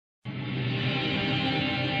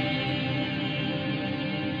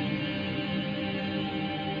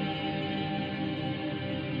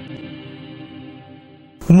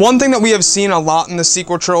One thing that we have seen a lot in the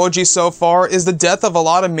sequel trilogy so far is the death of a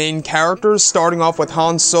lot of main characters, starting off with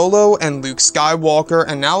Han Solo and Luke Skywalker,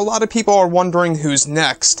 and now a lot of people are wondering who's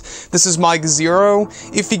next. This is Mike Zero.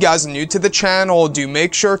 If you guys are new to the channel, do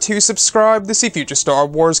make sure to subscribe to see future Star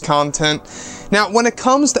Wars content. Now, when it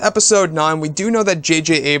comes to Episode 9, we do know that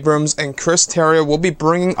J.J. Abrams and Chris Terrio will be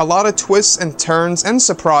bringing a lot of twists and turns and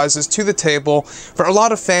surprises to the table for a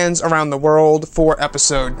lot of fans around the world for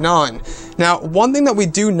Episode 9. Now, one thing that we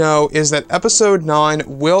do know is that Episode 9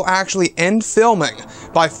 will actually end filming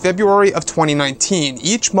by February of 2019.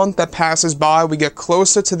 Each month that passes by, we get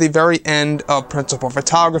closer to the very end of principal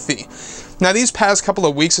photography. Now, these past couple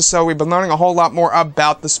of weeks or so, we've been learning a whole lot more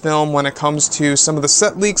about this film when it comes to some of the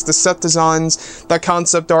set leaks, the set designs, the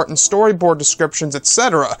concept art and storyboard descriptions,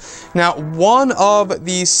 etc. Now, one of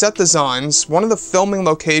the set designs, one of the filming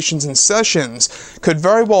locations and sessions, could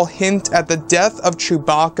very well hint at the death of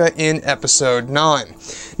Chewbacca in Episode 9.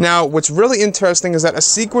 Now, what's really interesting is that a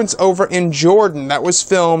sequence over in Jordan that was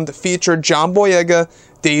filmed featured John Boyega,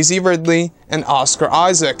 Daisy Ridley, and Oscar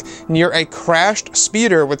Isaac near a crashed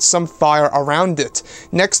speeder with some fire around it.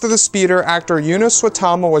 Next to the speeder, actor Yunus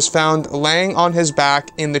Watama was found laying on his back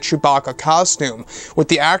in the Chewbacca costume, with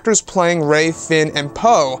the actors playing Rey, Finn, and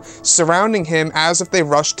Poe surrounding him as if they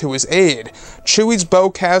rushed to his aid. Chewie's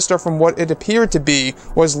bowcaster, from what it appeared to be,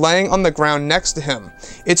 was laying on the ground next to him.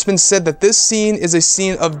 It's been said that this scene is a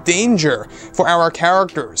scene of danger for our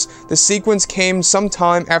characters. The sequence came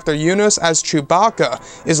sometime after Yunus as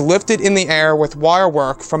Chewbacca is lifted in the air with wire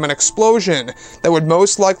work from an explosion that would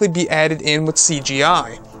most likely be added in with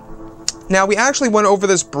CGI. Now, we actually went over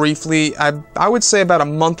this briefly, I would say about a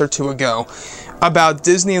month or two ago, about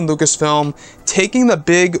Disney and Lucasfilm taking the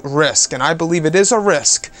big risk, and I believe it is a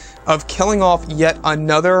risk, of killing off yet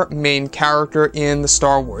another main character in the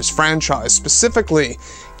Star Wars franchise, specifically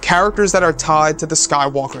characters that are tied to the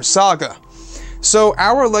Skywalker saga. So,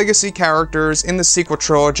 our legacy characters in the sequel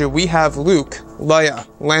trilogy, we have Luke, Leia,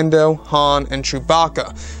 Lando, Han, and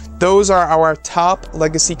Chewbacca. Those are our top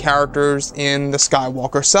legacy characters in the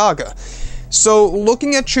Skywalker saga. So,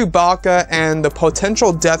 looking at Chewbacca and the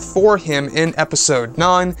potential death for him in Episode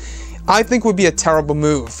 9, I think would be a terrible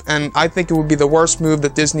move, and I think it would be the worst move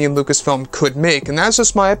that Disney and Lucasfilm could make, and that's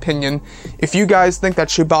just my opinion. If you guys think that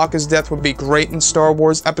Chewbacca's death would be great in Star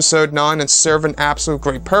Wars Episode 9 and serve an absolute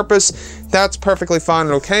great purpose, that's perfectly fine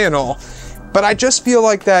and okay and all. But I just feel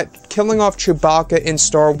like that killing off Chewbacca in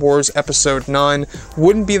Star Wars Episode 9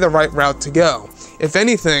 wouldn't be the right route to go. If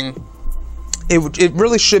anything, it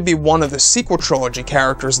really should be one of the sequel trilogy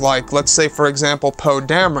characters, like, let's say, for example, Poe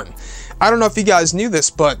Dameron. I don't know if you guys knew this,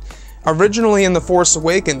 but originally in The Force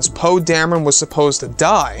Awakens, Poe Dameron was supposed to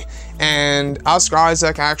die, and Oscar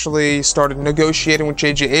Isaac actually started negotiating with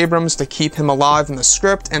J.J. Abrams to keep him alive in the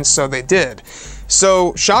script, and so they did.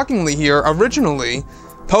 So, shockingly here, originally,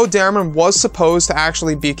 Poe Dameron was supposed to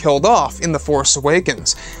actually be killed off in The Force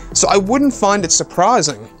Awakens, so I wouldn't find it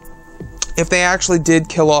surprising if they actually did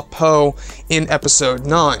kill off Poe in Episode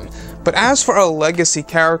 9. But as for a legacy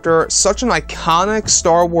character, such an iconic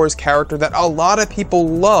Star Wars character that a lot of people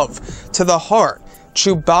love to the heart,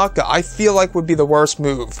 Chewbacca, I feel like would be the worst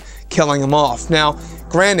move, killing him off. Now,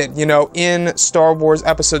 granted, you know, in Star Wars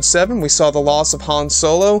Episode 7, we saw the loss of Han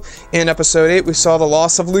Solo. In Episode 8, we saw the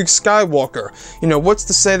loss of Luke Skywalker. You know, what's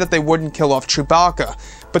to say that they wouldn't kill off Chewbacca?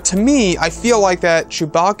 But to me, I feel like that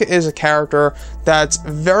Chewbacca is a character that's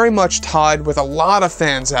very much tied with a lot of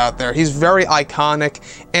fans out there. He's very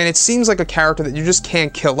iconic, and it seems like a character that you just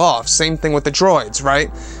can't kill off. Same thing with the droids, right?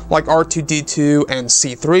 Like R2-D2 and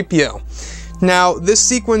C-3PO. Now, this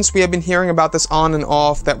sequence, we have been hearing about this on and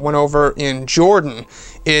off that went over in Jordan.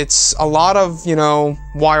 It's a lot of, you know,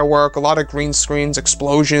 wire work, a lot of green screens,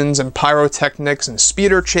 explosions, and pyrotechnics, and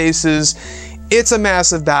speeder chases. It's a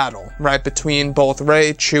massive battle, right, between both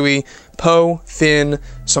Rey, Chewie, Poe, Finn,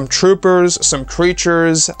 some troopers, some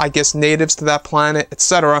creatures, I guess natives to that planet,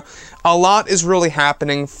 etc. A lot is really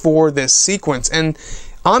happening for this sequence, and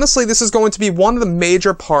honestly, this is going to be one of the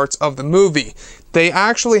major parts of the movie. They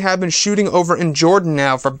actually have been shooting over in Jordan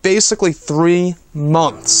now for basically 3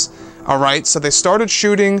 months, alright? So they started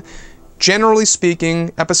shooting, generally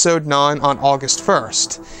speaking, Episode 9 on August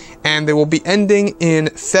 1st, and they will be ending in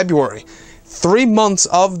February. 3 months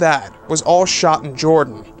of that was all shot in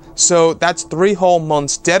Jordan. So that's 3 whole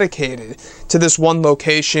months dedicated to this one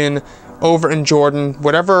location over in Jordan.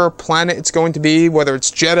 Whatever planet it's going to be, whether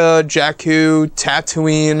it's Jeddah, Jakku,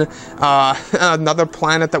 Tatooine, another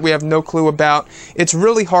planet that we have no clue about, it's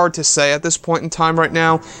really hard to say at this point in time right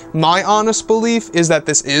now. My honest belief is that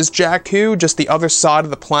this is Jakku, just the other side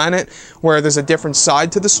of the planet, where there's a different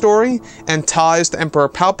side to the story, and ties to Emperor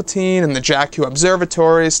Palpatine and the Jakku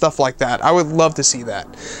Observatory, stuff like that. I would love to see that.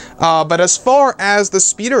 But as far as the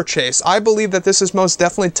speeder chase, I believe that this is most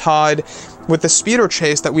definitely tied with the speeder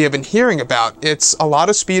chase that we have been hearing about. It's a lot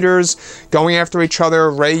of speeders going after each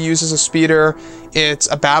other. Rey uses a speeder.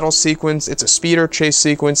 It's a battle sequence. It's a speeder chase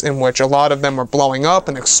sequence in which a lot of them are blowing up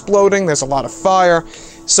and exploding. There's a lot of fire.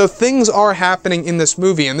 So things are happening in this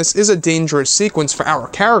movie, and this is a dangerous sequence for our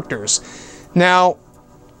characters. Now,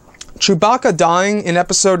 Chewbacca dying in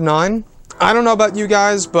Episode 9, I don't know about you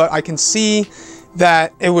guys, but I can see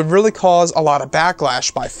that it would really cause a lot of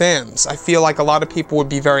backlash by fans. I feel like a lot of people would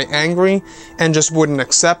be very angry and just wouldn't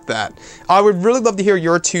accept that. I would really love to hear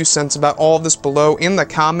your 2 cents about all of this below in the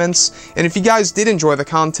comments. And if you guys did enjoy the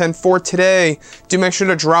content for today, do make sure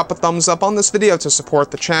to drop a thumbs up on this video to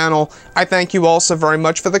support the channel. I thank you all so very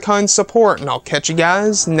much for the kind support, and I'll catch you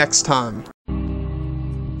guys next time.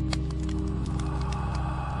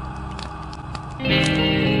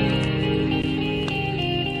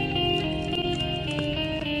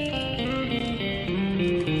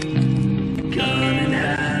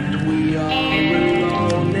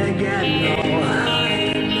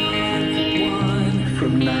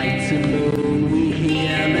 From night to moon, we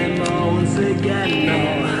hear them moans again.